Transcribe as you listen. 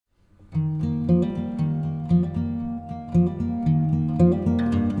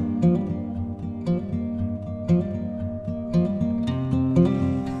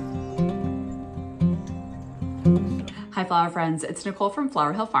flower friends, it's Nicole from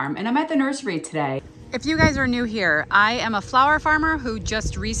Flower Hill Farm and I'm at the nursery today. If you guys are new here, I am a flower farmer who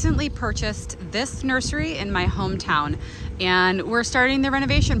just recently purchased this nursery in my hometown, and we're starting the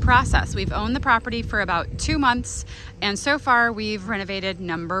renovation process. We've owned the property for about 2 months, and so far we've renovated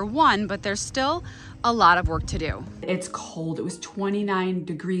number 1, but there's still a lot of work to do. It's cold. It was 29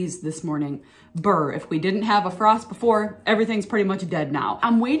 degrees this morning. Brr, if we didn't have a frost before, everything's pretty much dead now.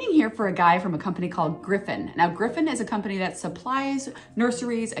 I'm waiting here for a guy from a company called Griffin. Now, Griffin is a company that supplies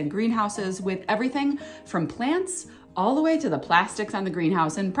nurseries and greenhouses with everything from plants all the way to the plastics on the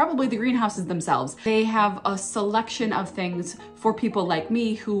greenhouse and probably the greenhouses themselves. They have a selection of things for people like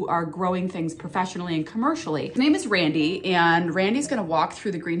me who are growing things professionally and commercially. His name is Randy, and Randy's gonna walk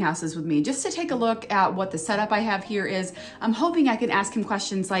through the greenhouses with me just to take a look at what the setup I have here is. I'm hoping I can ask him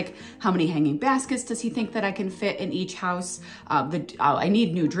questions like, how many hanging baskets does he think that I can fit in each house? I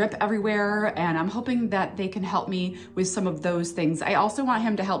need new drip everywhere, and I'm hoping that they can help me with some of those things. I also want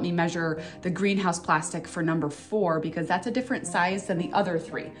him to help me measure the greenhouse plastic for number 4, because that's a different size than the other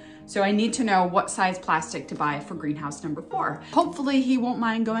 3. So I need to know what size plastic to buy for greenhouse number 4. Hopefully he won't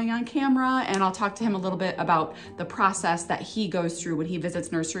mind going on camera, and I'll talk to him a little bit about the process that he goes through when he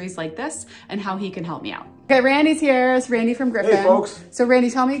visits nurseries like this and how he can help me out. Okay, Randy's here. It's Randy from Griffin. Hey folks. So Randy,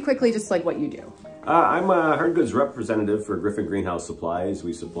 tell me quickly just like what you do. I'm a hard goods representative for Griffin Greenhouse Supplies.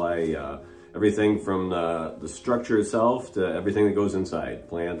 We supply everything from the structure itself to everything that goes inside.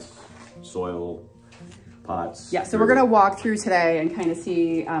 Plants, soil, pots. Yeah, so we're gonna walk through today and kind of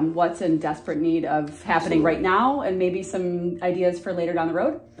see what's in desperate need of happening right now, and maybe some ideas for later down the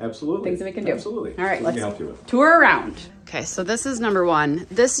road. Absolutely. Things that we can do. Absolutely. All right, let's help you with. Tour around. Okay, so this is number 1.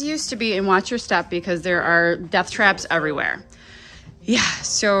 This used to be, and watch your step because there are death traps everywhere. Yeah,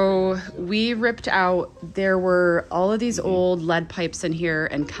 so we ripped out, there were all of these old lead pipes in here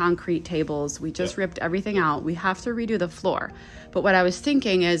and concrete tables. We just ripped everything out. We have to redo the floor. But what I was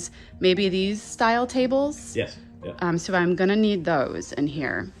thinking is maybe these style tables. Yes. Yeah. So I'm gonna need those in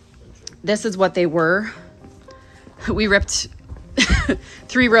here. This is what they were. We ripped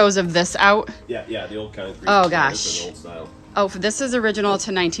 3 rows of this out. Yeah, the old concrete. Oh gosh. That's an old style. Oh, this is original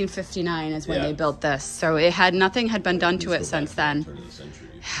to 1959 is when they built this. So it had, nothing had been done to it since then.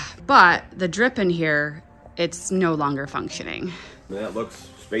 But the drip in here, it's no longer functioning. And that looks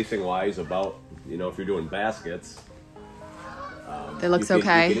spacing wise about, you know, if you're doing baskets. It looks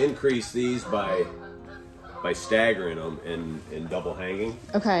okay. You can increase these by staggering them in double hanging.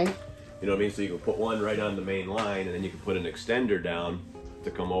 Okay. You know what I mean? So you can put one right on the main line, and then you can put an extender down to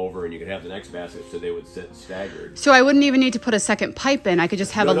come over, and you could have the next basket so they would sit staggered. So I wouldn't even need to put a second pipe in. I could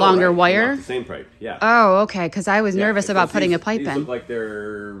just have a longer wire? The same pipe, yeah. Oh, okay, because I was nervous about putting a pipe these in. Look like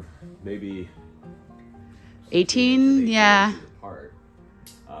they're maybe 18, yeah. Apart.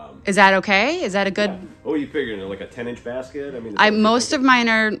 Is that okay? Is that a good? Yeah. Oh, you figuring like a 10-inch basket? I mean, most of mine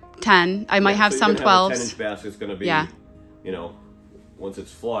are 10. I might have some 12s. 10-inch basket's going to be, you know, once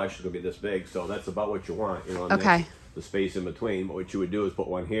it's flush, it'll be this big. So that's about what you want, you know. Okay. The space in between. But what you would do is put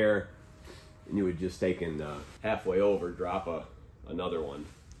one here, and you would just take and halfway over, drop another one.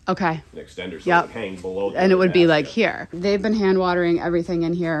 Okay. An extender, so it would hang below. And it would be like here. They've been hand watering everything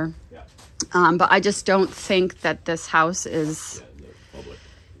in here. Yeah. But I just don't think that this house is.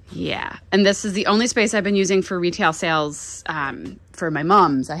 Yeah, and this is the only space I've been using for retail sales for my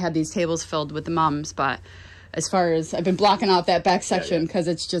mums. I had these tables filled with the mums, but as far as I've been blocking out that back section because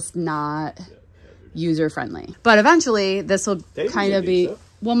it's just not user friendly. But eventually this will kind of be,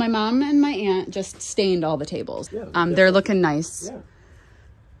 well, my mom and my aunt just stained all the tables. Yeah, they're looking nice. Yeah.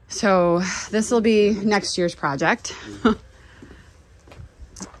 So this will be next year's project.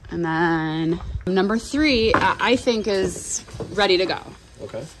 And then number 3, I think is ready to go.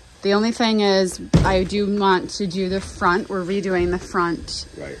 Okay. The only thing is I do want to do the front. We're redoing the front.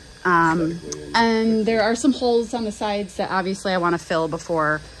 Right. And there are some holes on the sides that obviously I want to fill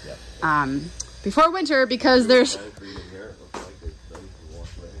before winter because there's,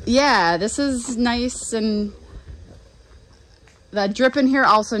 yeah, this is nice, and the drip in here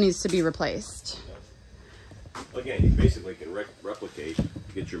also needs to be replaced. Again, you basically can replicate,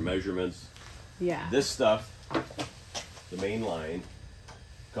 get your measurements. Yeah. This stuff, the main line,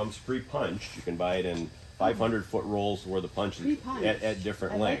 comes pre-punched. You can buy it in 500-foot rolls where the punch is at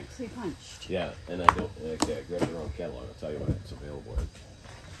different lengths. Like pre-punched. Yeah, and I don't. Okay, I grabbed the wrong catalog. I'll tell you what it's available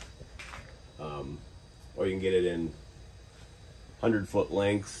in. Or you can get it in 100-foot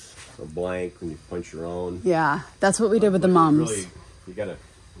lengths or blank when you punch your own. Yeah, that's what we did with the mums. Really, you gotta.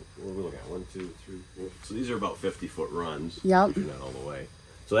 What are we looking at? 1, 2, 3, 4. So these are about 50-foot runs. Yep. You're not all the way.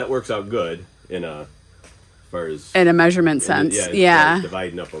 So that works out good in a far as in a measurement sense. Yeah.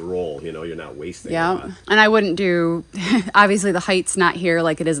 Dividing up a roll, you know, you're not wasting. Yeah. And I wouldn't do, obviously the height's not here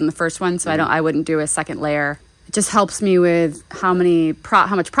like it is in the first one. So I wouldn't do a second layer. It just helps me with how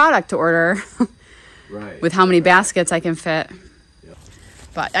much product to order right. with how many baskets I can fit. Yep.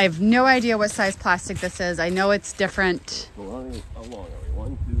 But I have no idea what size plastic this is. I know it's different. How long are we?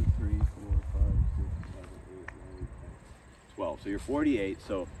 1, 2, 3, 4, 5, 6, 7, 8, 9, 10, 12. So you're 48.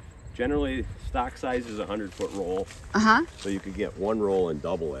 So generally stock size is a 100-foot roll. Uh-huh. So you could get one roll and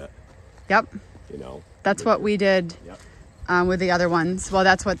double it. Yep. You know. That's what we did. Yep. With the other ones. Well,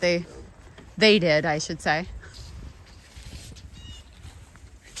 that's what they did, I should say.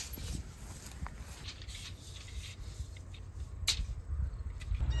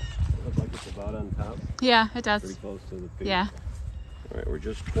 Looks like it's about on top. Yeah, it does. Pretty close to the peak. Yeah. All right, we're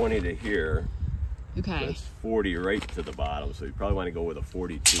just 20 to here. Okay. That's 40 right to the bottom, so you probably want to go with a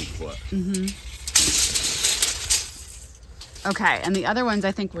 42 foot. Mm-hmm. Okay, and the other ones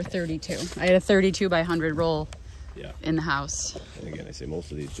I think were 32. I had a 32 by 100 roll in the house. And again, I say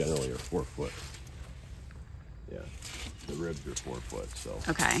most of these generally are 4 foot. Yeah, the ribs are 4 foot, so.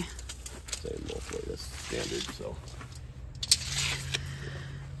 Okay. Say mostly that's standard, so.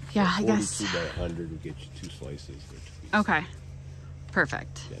 Yeah, I guess. 42 by 100 would get you 2 slices. Okay,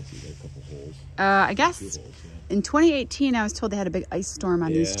 perfect. Yeah, so you got a couple holes. I guess in 2018, I was told they had a big ice storm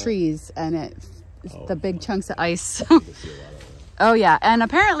on these trees, and the big chunks of ice. Oh yeah, and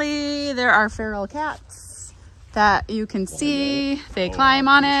apparently there are feral cats that you can see. They climb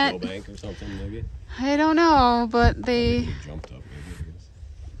on it. Snowbank or something, maybe? I don't know, but they jumped up. Maybe.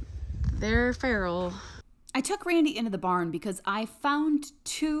 They're feral. I took Randy into the barn because I found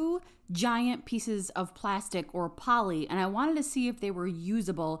 2 giant pieces of plastic or poly, and I wanted to see if they were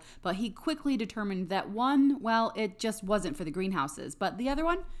usable, but he quickly determined that one, well, it just wasn't for the greenhouses, but the other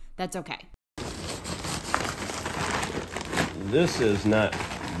one, that's okay. This is not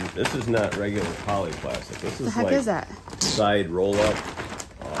regular poly plastic. This is the heck like is that? Side roll up.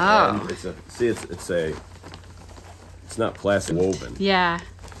 Oh. It's not plastic woven. Yeah.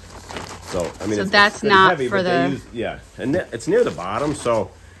 So I mean, that's not heavy, for the. And it's near the bottom,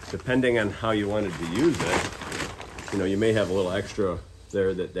 so depending on how you wanted to use it, you know, you may have a little extra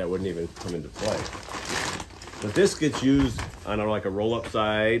there that wouldn't even come into play. But this gets used on like a roll up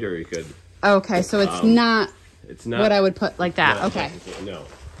side, or you could. Okay, so it's not. It's not what I would put like that. Okay. No.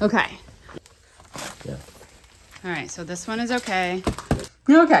 Okay. Yeah. All right, so this one is okay.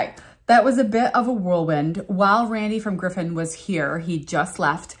 Okay, that was a bit of a whirlwind. While Randy from Griffin was here, he just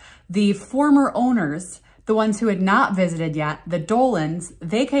left. The former owners, the ones who had not visited yet, the Dolans,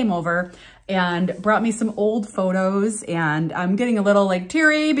 they came over and brought me some old photos, and I'm getting a little like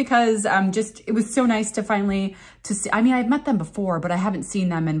teary because it was so nice to finally see. I mean, I've met them before, but I haven't seen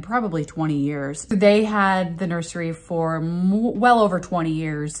them in probably 20 years. They had the nursery for well over 20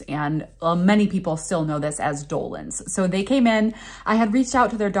 years, and many people still know this as Dolans. So they came in. I had reached out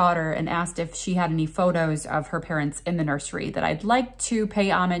to their daughter and asked if she had any photos of her parents in the nursery, that I'd like to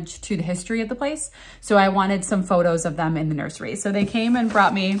pay homage to the history of the place. So I wanted some photos of them in the nursery. So they came and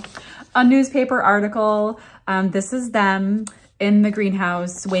brought me a newspaper article. This is them in the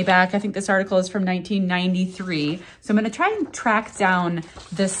greenhouse way back. I think this article is from 1993. So I'm gonna try and track down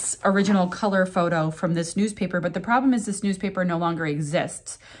this original color photo from this newspaper, but the problem is this newspaper no longer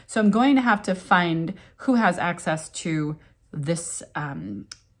exists. So I'm going to have to find who has access to this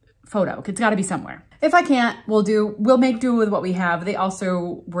photo. It's gotta be somewhere. If I can't, we'll make do with what we have. They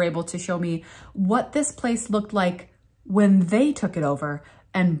also were able to show me what this place looked like when they took it over.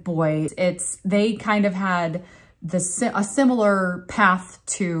 And boy, they kind of had a similar path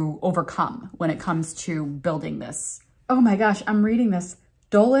to overcome when it comes to building this. Oh my gosh, I'm reading this.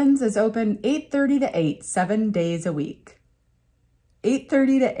 Dolan's is open 8:30 to 8, 7 days a week.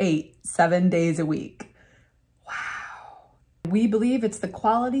 8:30 to 8, 7 days a week. Wow. We believe it's the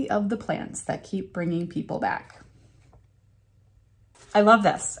quality of the plants that keep bringing people back. I love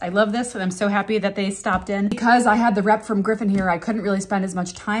this. I love this, and I'm so happy that they stopped in. Because I had the rep from Griffin here, I couldn't really spend as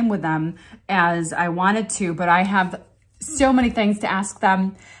much time with them as I wanted to, but I have so many things to ask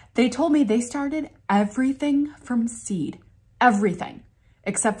them. They told me they started everything from seed, everything,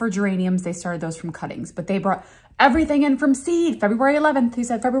 except for geraniums. They started those from cuttings, but they brought everything in from seed. February 11th, he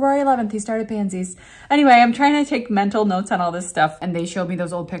said February 11th, he started pansies. Anyway, I'm trying to take mental notes on all this stuff, and they showed me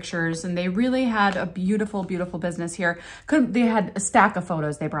those old pictures, and they really had a beautiful, beautiful business here. They had a stack of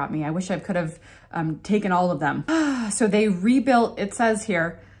photos they brought me. I wish I could have taken all of them. So they rebuilt, it says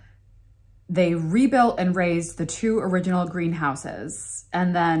here, they rebuilt and raised the 2 original greenhouses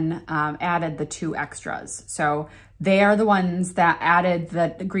and then added the 2 extras. So They are the ones that added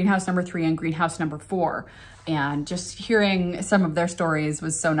the greenhouse number 3 and greenhouse number 4. And just hearing some of their stories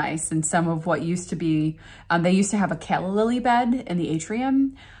was so nice. And some of what used to be, they used to have a calla lily bed in the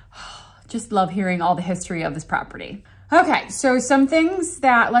atrium. Just love hearing all the history of this property. Okay, so some things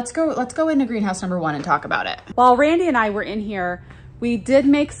that, let's go into greenhouse number 1 and talk about it. While Randy and I were in here, we did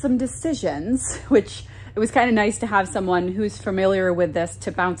make some decisions, which it was kind of nice to have someone who's familiar with this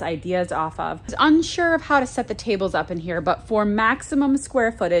to bounce ideas off of. I was unsure of how to set the tables up in here, but for maximum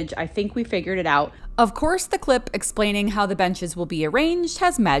square footage, I think we figured it out. Of course, the clip explaining how the benches will be arranged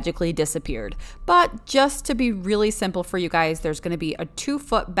has magically disappeared. But just to be really simple for you guys, there's going to be a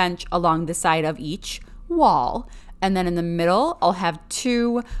 2-foot bench along the side of each wall. And then in the middle, I'll have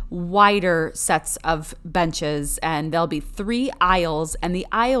 2 wider sets of benches, and there'll be 3 aisles, and the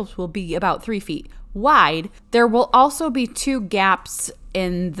aisles will be about 3 feet wide. There will also be 2 gaps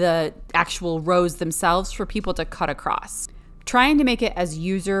in the actual rows themselves for people to cut across, trying to make it as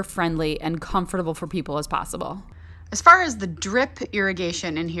user-friendly and comfortable for people as possible. As far as the drip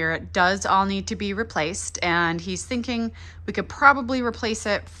irrigation in here, it does all need to be replaced, and he's thinking we could probably replace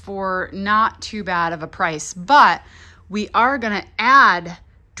it for not too bad of a price, but we are gonna add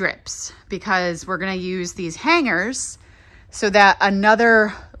drips because we're gonna use these hangers so that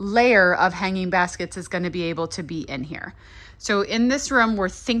another layer of hanging baskets is gonna be able to be in here. So in this room, we're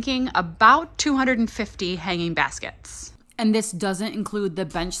thinking about 250 hanging baskets. And this doesn't include the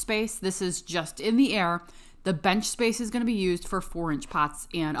bench space. This is just in the air. The bench space is gonna be used for 4-inch pots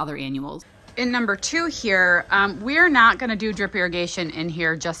and other annuals. In number 2 here, we're not gonna do drip irrigation in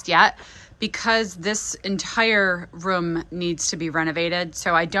here just yet because this entire room needs to be renovated.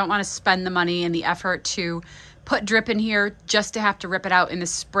 So I don't wanna spend the money and the effort to put drip in here just to have to rip it out in the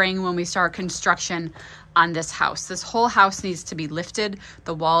spring when we start construction on this house. This whole house needs to be lifted.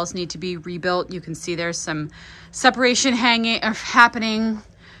 The walls need to be rebuilt. You can see there's some separation happening,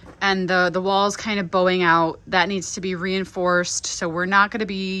 and the walls kind of bowing out. That needs to be reinforced. So we're not gonna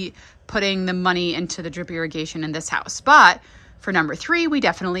be putting the money into the drip irrigation in this house. But for number 3, we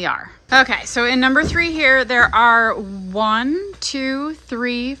definitely are. Okay, so in number 3 here, there are 1, 2,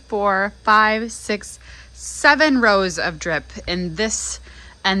 3, 4, 5, 6, 7 rows of drip in this,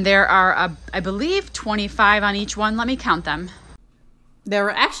 and there are, I believe, 25 on each one. Let me count them. There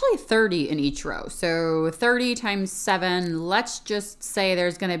are actually 30 in each row. So 30 times 7, let's just say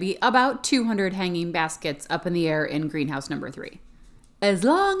there's gonna be about 200 hanging baskets up in the air in greenhouse number 3. As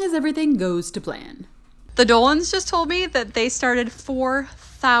long as everything goes to plan. The Dolans just told me that they started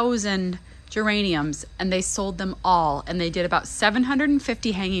 4,000 geraniums and they sold them all, and they did about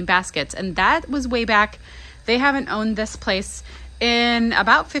 750 hanging baskets, and that was way back. They haven't owned this place in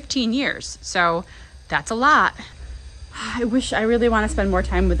about 15 years, so that's a lot. I really want to spend more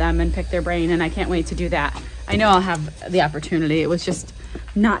time with them and pick their brain, and I can't wait to do that. I know I'll have the opportunity. It was just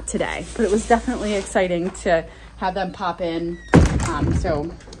not today, but it was definitely exciting to have them pop in.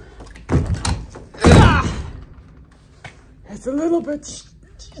 It's a little bit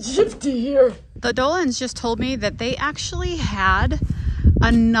shifty here. The Dolans just told me that they actually had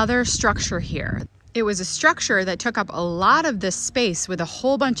another structure here. It was a structure that took up a lot of this space with a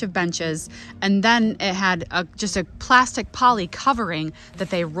whole bunch of benches, and then it had just a plastic poly covering that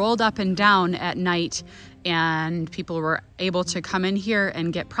they rolled up and down at night, and people were able to come in here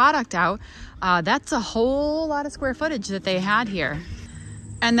and get product out. That's a whole lot of square footage that they had here.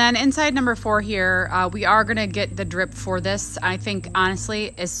 And then inside number 4 here, we are gonna get the drip for this. I think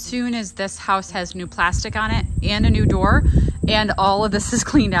honestly, as soon as this house has new plastic on it and a new door and all of this is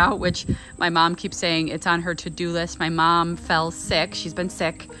cleaned out, which my mom keeps saying it's on her to-do list. My mom fell sick, she's been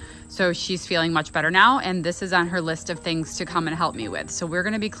sick, so she's feeling much better now, and this is on her list of things to come and help me with. So we're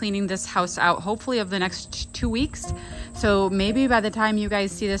gonna be cleaning this house out hopefully over the next 2 weeks. So maybe by the time you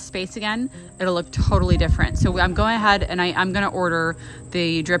guys see this space again, it'll look totally different. So I'm going ahead and I'm gonna order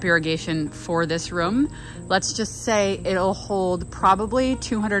the drip irrigation for this room. Let's just say it'll hold probably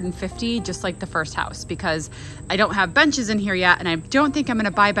 250, just like the first house, because I don't have benches in here yet, and I don't think I'm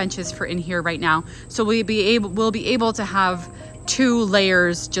gonna buy benches for in here right now. So we'll be able to have 2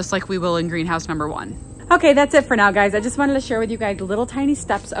 layers just like we will in greenhouse number 1. Okay, that's it for now, guys. I just wanted to share with you guys little tiny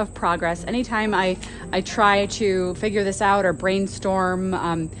steps of progress. Anytime I try to figure this out or brainstorm,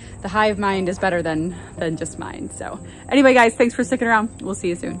 the hive mind is better than just mine. So anyway, guys, thanks for sticking around. We'll see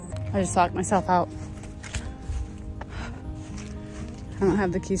you soon. I just locked myself out. I don't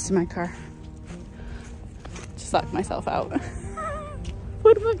have the keys to my car. Just locked myself out.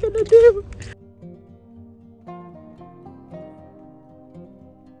 What am I gonna do?